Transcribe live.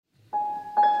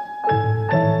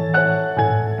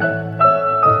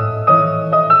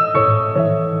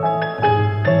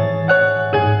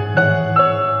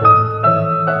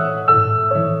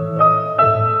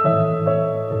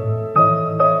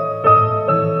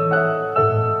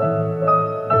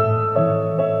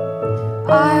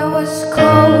I was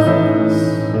close,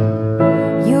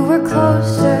 you were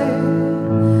closer,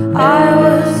 I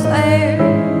was there,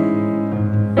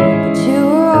 but you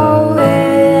were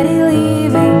already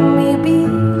leaving me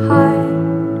behind.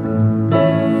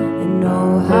 And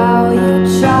oh, how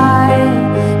you tried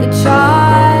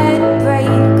to break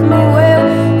me. Well,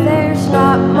 there's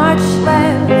not much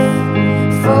left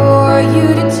for you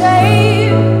to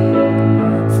take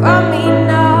from me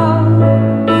now.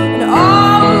 And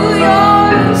all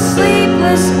your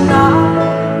sleepless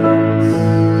nights,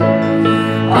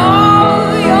 all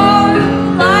your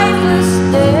lifeless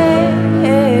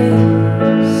days,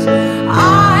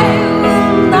 I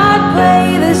will not play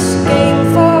this game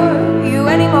for you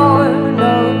anymore.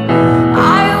 No,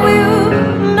 I will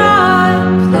not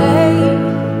play.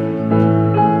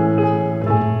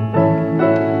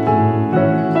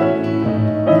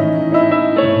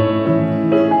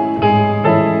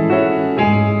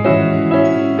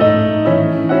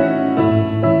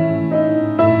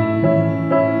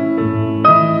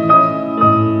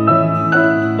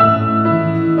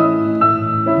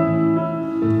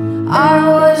 I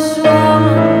was wrong.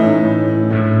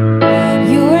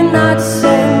 You were not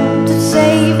sent to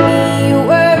save me. You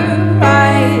were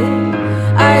right.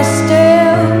 I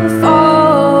still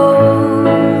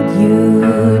followed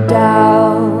you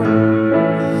down.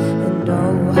 And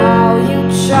oh, how you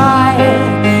tried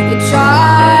to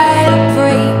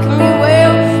break me.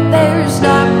 Well, there's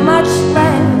not much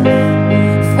left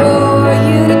for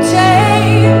you to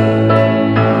take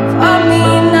from me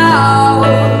now.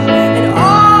 And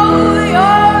all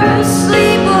your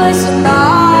sleepless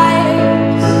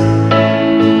nights,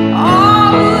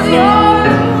 all your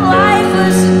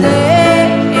lifeless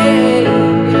days,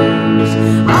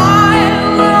 I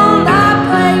will not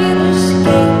play this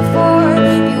game for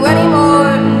you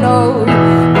anymore. No,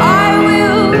 I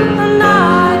will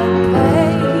not play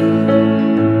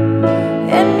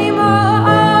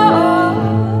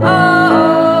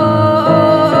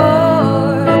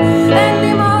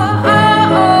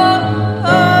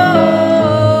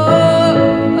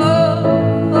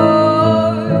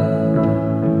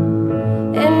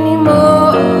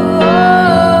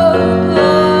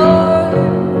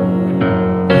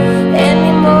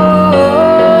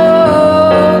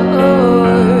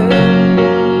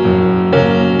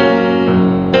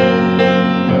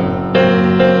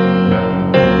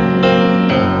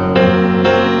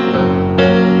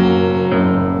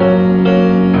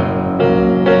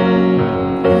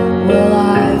Well,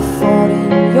 I fought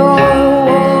in your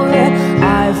war,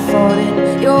 I fought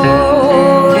in your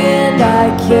war, and I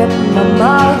kept my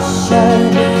mouth shut.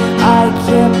 I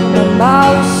kept my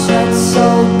mouth shut. So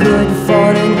good.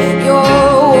 Fought in your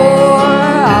war,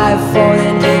 I fought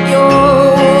in your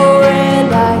war, and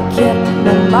I kept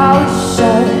my mouth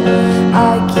shut.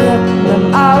 I kept my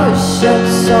mouth shut.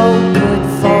 So good.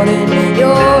 Fought in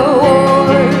your war,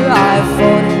 I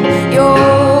fought in your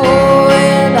war,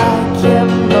 and I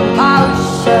kept my mouth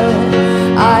shut.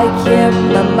 I kept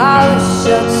my mouth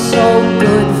shut. So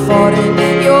good. Fought in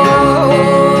your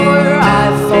war, I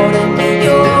fought in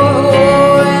your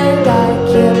war, and I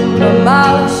kept my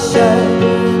mouth shut.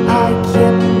 I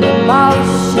kept my mouth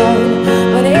shut.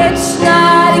 But it's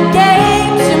not a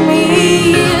game to me.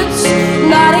 It's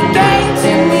not a game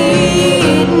to me.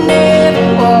 It never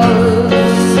was.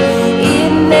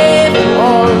 It never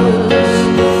was.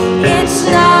 It's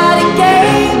not a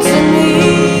game to me.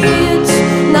 It's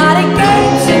not a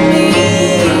game to me.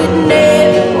 It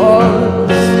never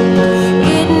was.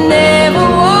 It never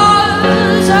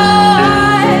was.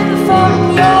 I'm from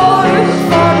your war.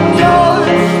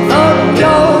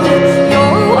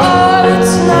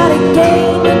 It's not a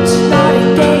game. It's not a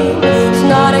game. It's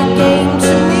not a game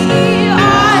to me.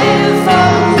 I'm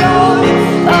from your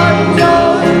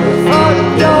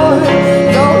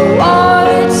war.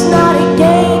 It's not a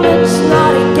game. It's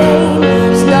not a game.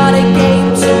 It's not a game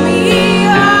to me.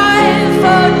 I'm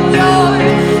from your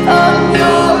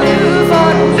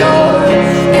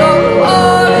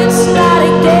war. It's not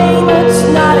a game. It's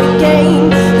not a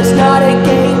game. It's not a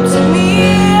game to me.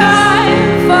 I'm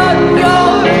from your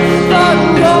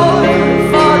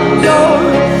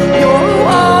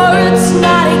war. It's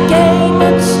not a game.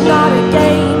 It's not a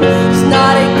game. It's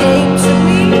not a game to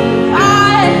me.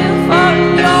 I'm from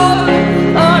your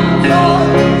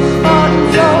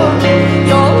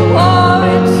war.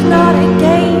 It's not a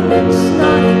game. It's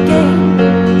not a game.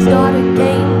 It's not a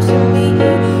game to me.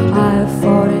 I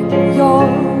fought in your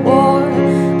war.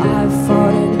 I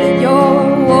fought in your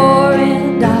war,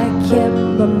 and I kept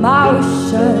my mouth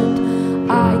shut.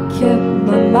 I kept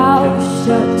my mouth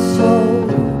shut. So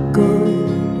good.